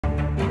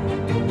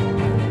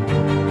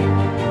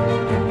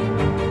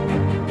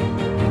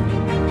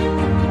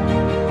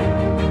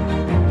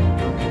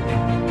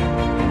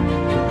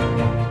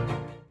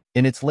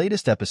In its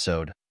latest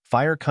episode,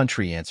 Fire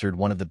Country answered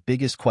one of the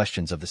biggest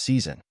questions of the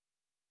season.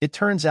 It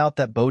turns out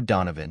that Bode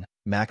Donovan,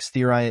 Max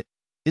Theriot,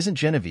 isn't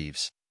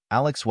Genevieve's,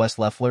 Alex West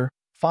Leffler,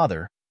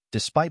 father,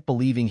 despite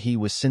believing he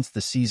was since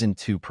the Season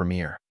 2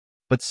 premiere.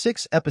 But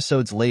 6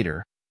 episodes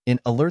later, in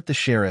Alert the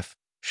Sheriff,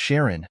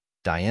 Sharon,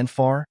 Diane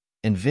Farr,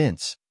 and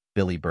Vince,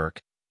 Billy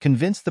Burke,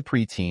 convinced the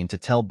preteen to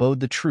tell Bode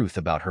the truth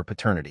about her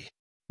paternity.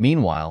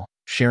 Meanwhile,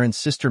 Sharon's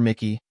sister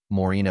Mickey,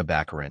 Morena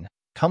Baccarin,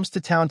 comes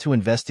to town to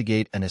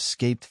investigate an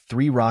escaped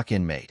 3 Rock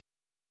inmate.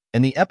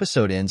 And the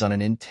episode ends on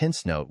an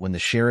intense note when the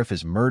sheriff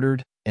is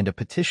murdered and a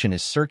petition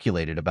is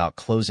circulated about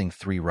closing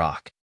 3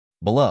 Rock.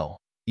 Below,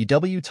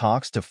 EW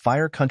talks to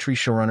Fire Country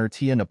showrunner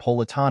Tia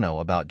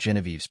Napolitano about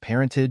Genevieve's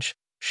parentage,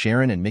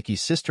 Sharon and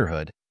Mickey's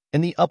sisterhood,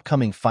 and the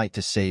upcoming fight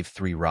to save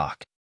 3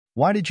 Rock.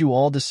 Why did you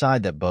all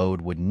decide that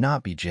Bode would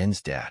not be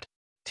Jen's dad?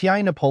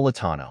 Tia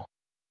Napolitano.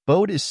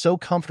 Bode is so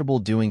comfortable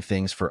doing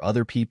things for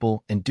other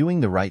people and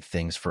doing the right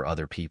things for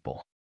other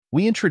people.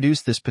 We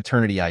introduced this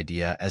paternity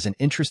idea as an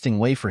interesting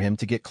way for him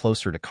to get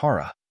closer to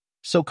Kara.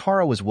 So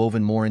Kara was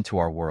woven more into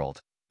our world,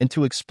 and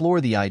to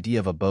explore the idea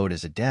of a Bode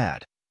as a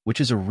dad,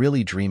 which is a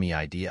really dreamy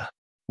idea.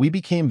 We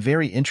became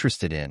very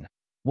interested in,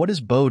 what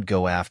does Bode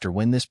go after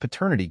when this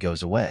paternity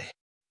goes away?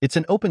 It's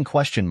an open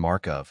question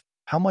mark of,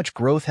 how much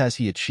growth has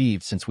he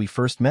achieved since we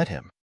first met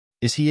him?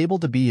 Is he able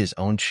to be his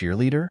own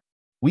cheerleader?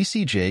 We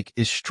see Jake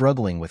is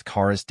struggling with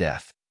Kara's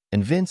death,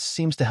 and Vince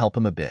seems to help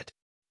him a bit.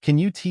 Can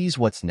you tease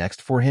what's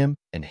next for him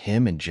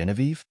and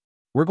Genevieve?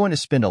 We're going to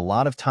spend a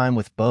lot of time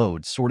with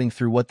Bode sorting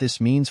through what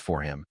this means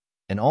for him,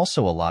 and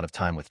also a lot of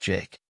time with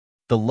Jake.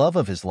 The love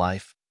of his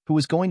life, who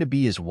was going to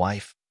be his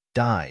wife,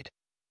 died,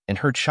 and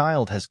her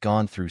child has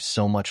gone through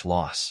so much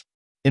loss.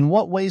 In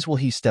what ways will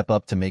he step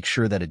up to make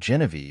sure that a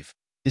Genevieve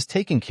is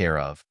taken care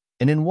of,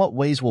 and in what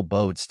ways will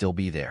Bode still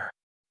be there?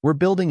 We're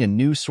building a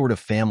new sort of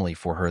family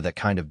for her that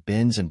kind of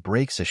bends and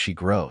breaks as she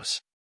grows.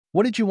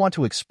 What did you want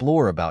to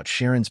explore about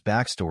Sharon's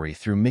backstory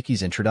through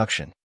Mickey's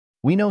introduction?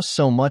 We know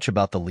so much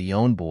about the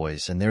Leone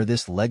boys and they're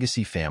this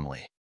legacy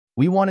family.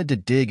 We wanted to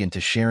dig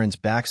into Sharon's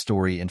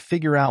backstory and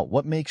figure out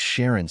what makes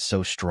Sharon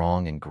so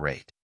strong and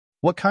great.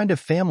 What kind of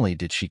family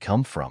did she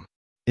come from?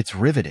 It's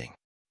riveting.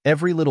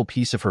 Every little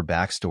piece of her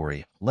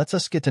backstory lets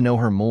us get to know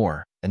her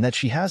more, and that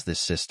she has this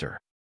sister.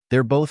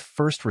 They're both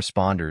first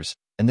responders,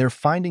 and they're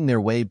finding their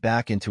way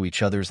back into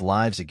each other's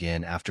lives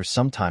again after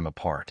some time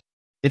apart.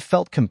 It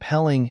felt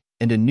compelling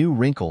and a new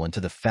wrinkle into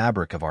the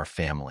fabric of our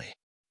family.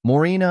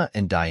 Morena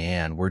and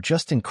Diane were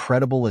just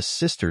incredible as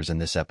sisters in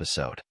this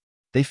episode.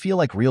 They feel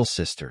like real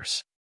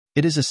sisters.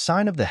 It is a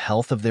sign of the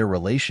health of their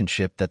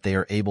relationship that they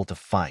are able to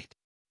fight.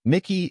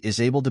 Mickey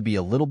is able to be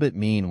a little bit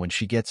mean when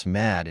she gets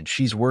mad and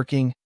she's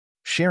working.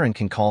 Sharon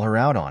can call her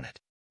out on it.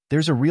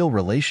 There's a real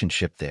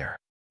relationship there.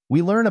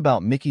 We learn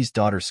about Mickey's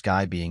daughter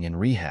Sky being in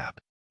rehab.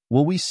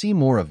 Will we see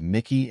more of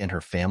Mickey and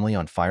her family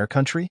on Fire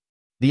Country?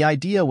 The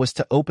idea was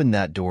to open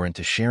that door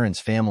into Sharon's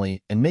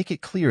family and make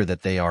it clear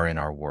that they are in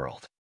our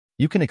world.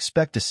 You can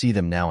expect to see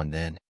them now and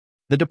then.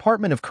 The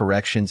Department of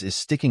Corrections is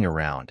sticking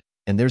around,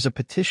 and there's a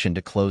petition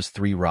to close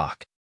 3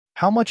 Rock.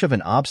 How much of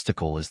an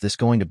obstacle is this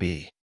going to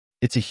be?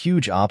 It's a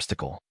huge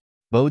obstacle.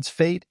 Bode's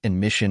fate and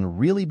mission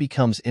really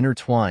becomes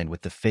intertwined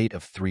with the fate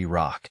of 3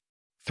 Rock.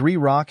 3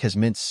 Rock has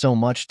meant so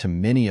much to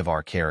many of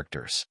our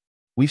characters.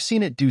 We've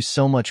seen it do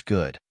so much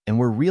good, and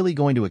we're really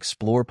going to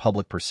explore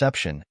public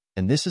perception,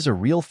 and this is a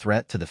real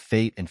threat to the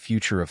fate and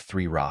future of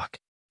 3 Rock.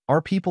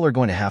 Our people are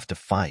going to have to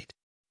fight.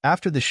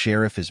 After the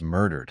sheriff is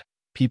murdered,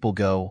 people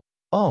go,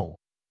 "Oh,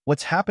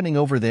 what's happening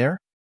over there?"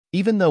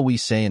 Even though we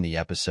say in the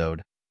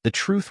episode, the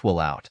truth will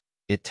out,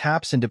 it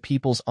taps into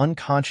people's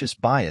unconscious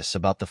bias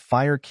about the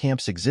fire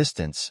camp's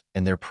existence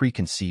and their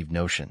preconceived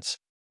notions.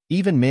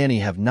 Even Manny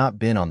have not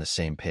been on the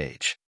same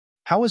page.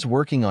 How is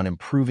working on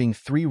improving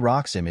 3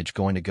 Rock's image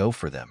going to go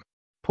for them?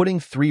 Putting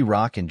 3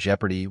 Rock in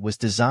jeopardy was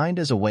designed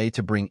as a way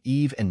to bring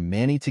Eve and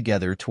Manny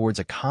together towards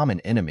a common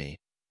enemy,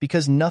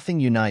 because nothing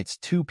unites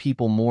 2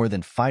 people more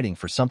than fighting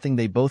for something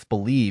they both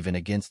believe in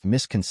against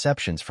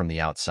misconceptions from the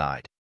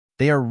outside.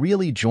 They are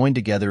really joined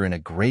together in a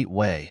great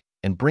way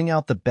and bring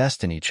out the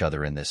best in each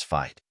other in this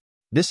fight.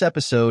 This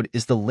episode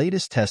is the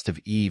latest test of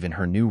Eve in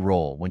her new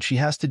role when she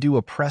has to do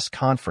a press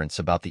conference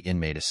about the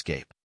inmate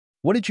escape.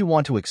 What did you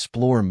want to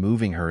explore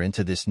moving her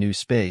into this new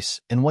space,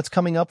 and what's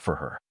coming up for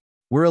her?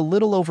 We're a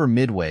little over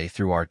midway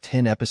through our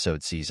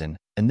 10-episode season,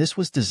 and this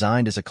was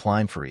designed as a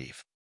climb for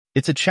Eve.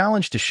 It's a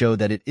challenge to show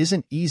that it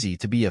isn't easy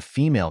to be a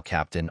female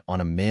captain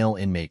on a male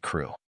inmate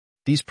crew.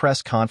 These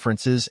press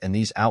conferences and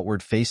these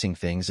outward-facing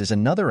things is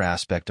another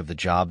aspect of the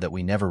job that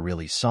we never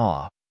really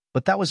saw,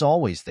 but that was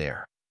always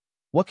there.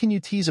 What can you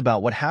tease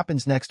about what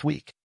happens next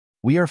week?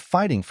 We are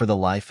fighting for the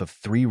life of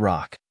 3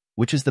 Rock,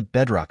 which is the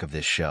bedrock of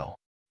this show.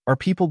 Are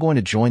people going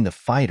to join the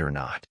fight or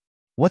not?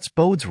 What's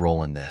Bode's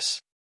role in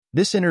this?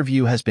 This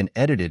interview has been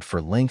edited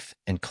for length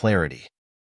and clarity.